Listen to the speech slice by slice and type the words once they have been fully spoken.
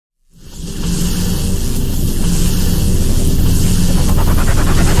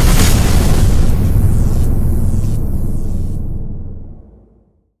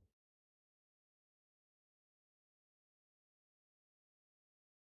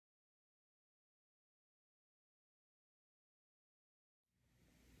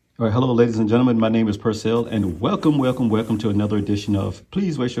All right, hello, ladies and gentlemen. My name is Purcell, and welcome to another edition of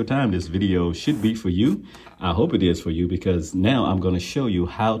Please Waste Your Time. This video should be for you. I hope it is for you, because now I'm going to show you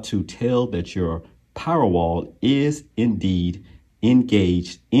how to tell that your Powerwall is indeed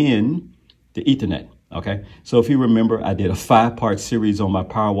engaged in the Ethernet. Okay, so if you remember, I did a 5-part series on my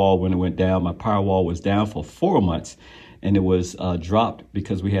Powerwall when it went down. My Powerwall was down for 4 months, and it was dropped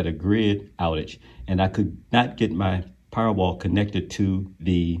because we had a grid outage, and I could not get my Powerwall connected to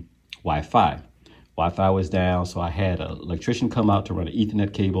the Wi-Fi. Wi-Fi was down, so I had an electrician come out to run an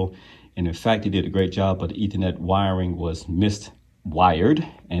Ethernet cable, and in fact, he did a great job, but the Ethernet wiring was miswired,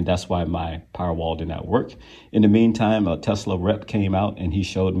 and that's why my Powerwall did not work. In the meantime, a Tesla rep came out, and he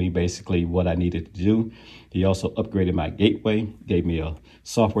showed me basically what I needed to do. He also upgraded my gateway, gave me a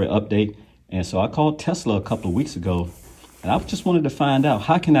software update, and so I called Tesla a couple of weeks ago, and I just wanted to find out,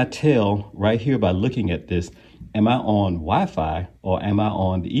 how can I tell right here by looking at this, am I on Wi-Fi or am I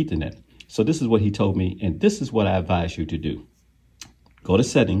on the Ethernet? So this is what he told me, and this is what I advise you to do. Go to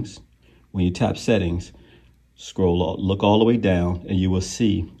settings. When you tap settings, scroll, look all the way down, and you will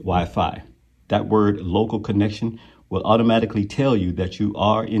see Wi-Fi. That word local connection will automatically tell you that you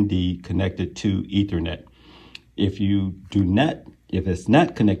are indeed connected to Ethernet. If it's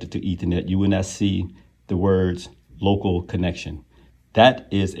not connected to Ethernet, you will not see the words local connection. That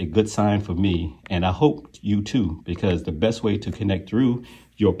is a good sign for me, and I hope you too, because the best way to connect through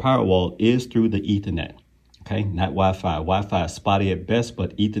your Powerwall is through the Ethernet, okay? Not Wi-Fi. Wi-Fi is spotty at best,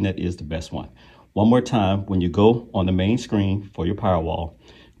 but Ethernet is the best one. One more time, when you go on the main screen for your Powerwall,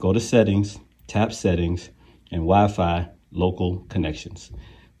 go to settings, tap settings, and Wi-Fi local connections.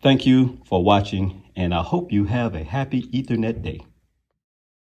 Thank you for watching, and I hope you have a happy Ethernet day.